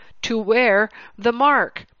proud to wear the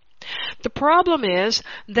mark. The problem is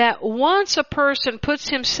that once a person puts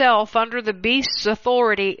himself under the beast's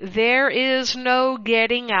authority, there is no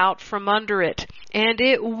getting out from under it, and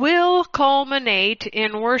it will culminate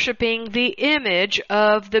in worshiping the image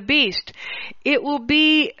of the beast. It will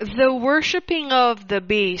be the worshiping of the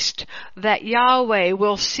beast that Yahweh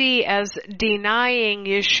will see as denying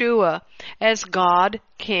Yeshua as God,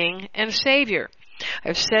 King, and Savior.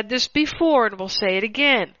 I've said this before and will say it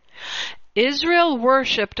again. Israel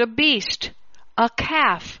worshipped a beast, a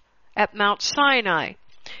calf, at Mount Sinai.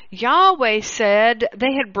 Yahweh said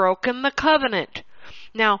they had broken the covenant.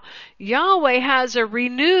 Now, Yahweh has a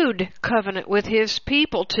renewed covenant with His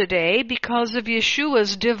people today because of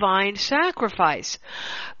Yeshua's divine sacrifice.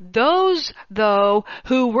 Those, though,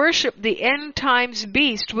 who worship the end times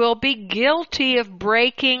beast will be guilty of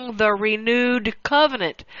breaking the renewed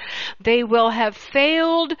covenant. They will have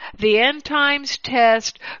failed the end times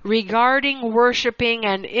test regarding worshiping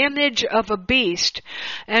an image of a beast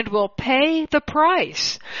and will pay the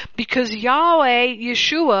price because Yahweh,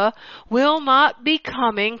 Yeshua, will not be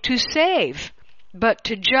coming to save, but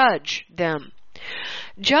to judge them.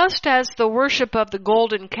 Just as the worship of the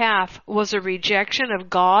golden calf was a rejection of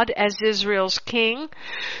God as Israel's king,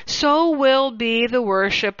 so will be the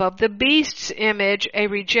worship of the beast's image a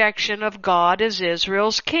rejection of God as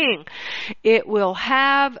Israel's king. It will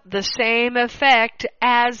have the same effect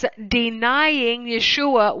as denying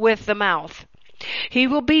Yeshua with the mouth. He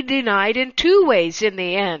will be denied in 2 ways in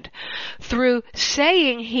the end. Through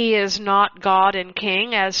saying he is not God and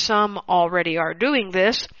King, as some already are doing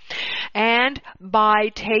this, and by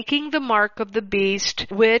taking the mark of the beast,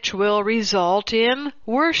 which will result in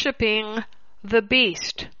worshiping the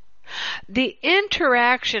beast. The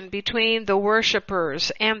interaction between the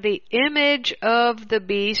worshipers and the image of the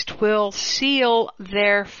beast will seal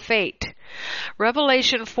their fate.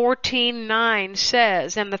 Revelation 14:9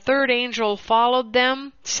 says, "And the third angel followed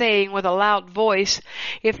them, saying with a loud voice,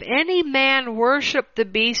 If any man worship the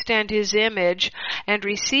beast and his image, and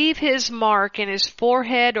receive his mark in his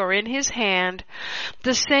forehead or in his hand,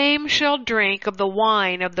 the same shall drink of the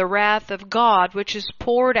wine of the wrath of God, which is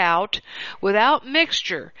poured out without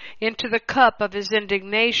mixture into the cup of his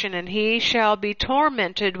indignation, and he shall be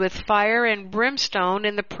tormented with fire and brimstone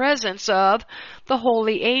in the presence of the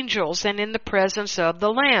holy angels and in the presence of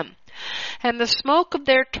the Lamb. And the smoke of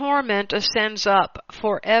their torment ascends up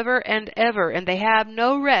forever and ever, and they have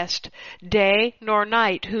no rest, day nor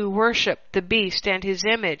night, who worship the beast and his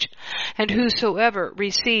image, and whosoever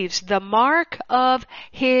receives the mark of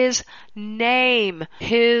his name,"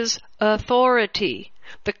 his authority.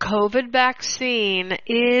 The COVID vaccine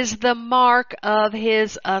is the mark of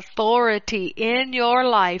his authority in your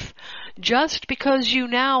life, just because you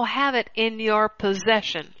now have it in your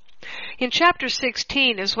possession. In chapter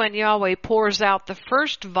 16 is when Yahweh pours out the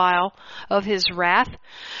first vial of his wrath.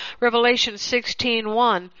 Revelation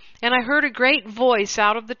 16:1, "And I heard a great voice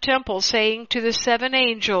out of the temple saying to the 7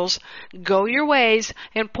 angels, Go your ways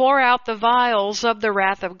and pour out the vials of the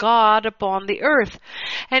wrath of God upon the earth.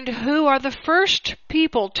 And who are the first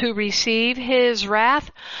people to receive his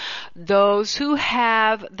wrath? Those who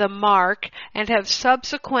have the mark and have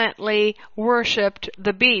subsequently worshipped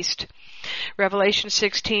the beast." Revelation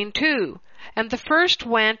 16:2, "And the first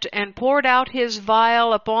went and poured out his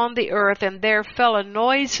vial upon the earth, and there fell a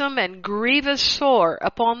noisome and grievous sore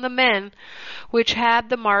upon the men which had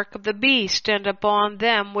the mark of the beast, and upon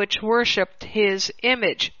them which worshipped his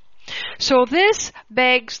image." So this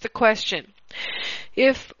begs the question,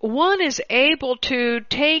 if one is able to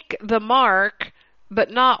take the mark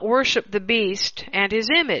but not worship the beast and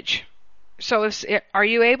his image, are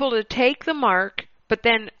you able to take the mark but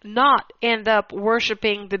then not end up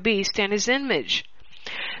worshiping the beast and his image?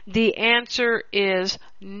 The answer is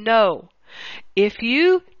no. If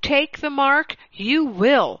you take the mark, you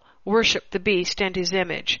will worship the beast and his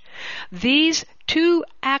image. These two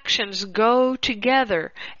actions go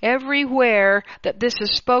together everywhere that this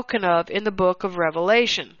is spoken of in the book of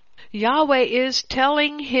Revelation. Yahweh is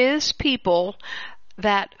telling his people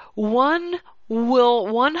that one will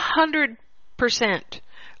 100%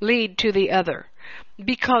 lead to the other,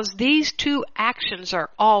 because these two actions are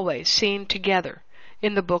always seen together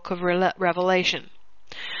in the book of Revelation.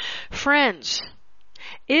 Friends,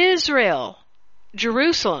 Israel,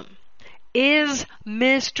 Jerusalem, is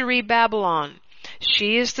Mystery Babylon.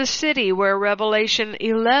 She is the city where Revelation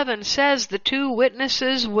 11 says the two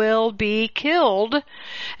witnesses will be killed,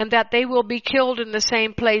 and that they will be killed in the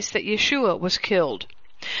same place that Yeshua was killed.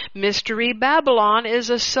 Mystery Babylon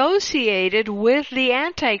is associated with the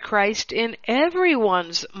Antichrist in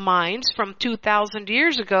everyone's minds from 2,000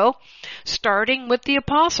 years ago, starting with the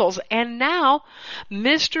apostles. And now,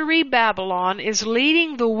 Mystery Babylon is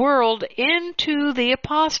leading the world into the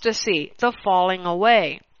apostasy, the falling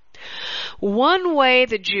away. One way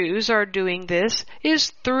the Jews are doing this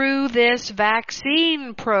is through this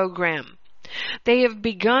vaccine program. They have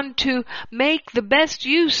begun to make the best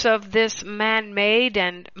use of this man-made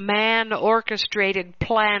and man-orchestrated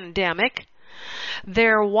pandemic.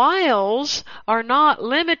 Their wiles are not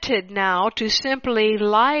limited now to simply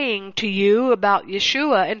lying to you about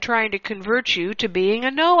Yeshua and trying to convert you to being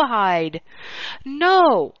a Noahide.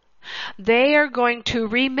 No. They are going to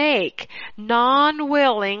remake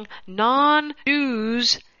non-willing,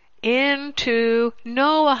 non-Jews into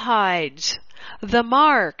Noahides. The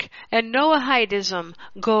mark and Noahidism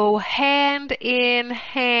go hand in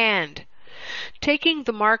hand. Taking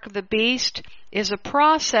the mark of the beast is a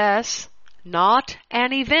process, not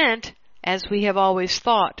an event, as we have always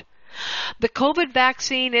thought. The COVID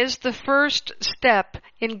vaccine is the first step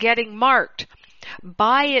in getting marked.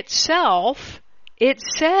 By itself, it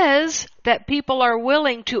says that people are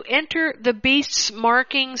willing to enter the beast's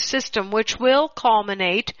marking system, which will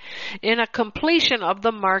culminate in a completion of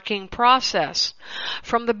the marking process.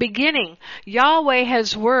 From the beginning, Yahweh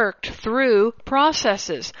has worked through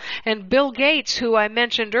processes, and Bill Gates, who I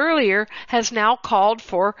mentioned earlier, has now called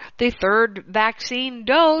for the third vaccine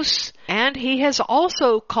dose, and he has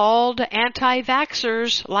also called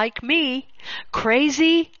anti-vaxxers like me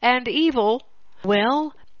crazy and evil.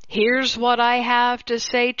 Well, here's what I have to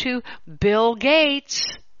say to Bill Gates,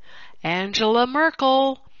 Angela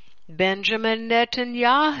Merkel, Benjamin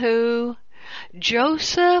Netanyahu,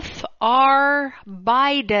 Joseph R.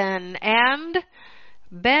 Biden, and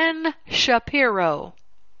Ben Shapiro.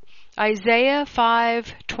 Isaiah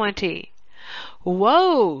 5:20.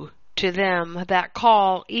 Woe to them that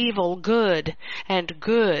call evil good and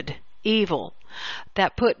good evil,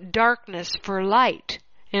 that put darkness for light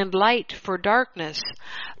and light for darkness,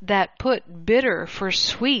 that put bitter for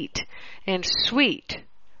sweet and sweet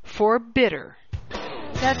for bitter.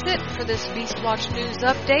 That's it for this Beastwatch News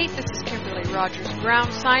Update. This is Kimberly Rogers Brown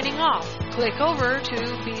signing off. Click over to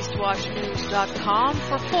BeastWatchNews.com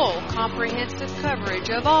for full comprehensive coverage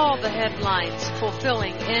of all the headlines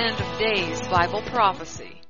fulfilling end of days Bible prophecy.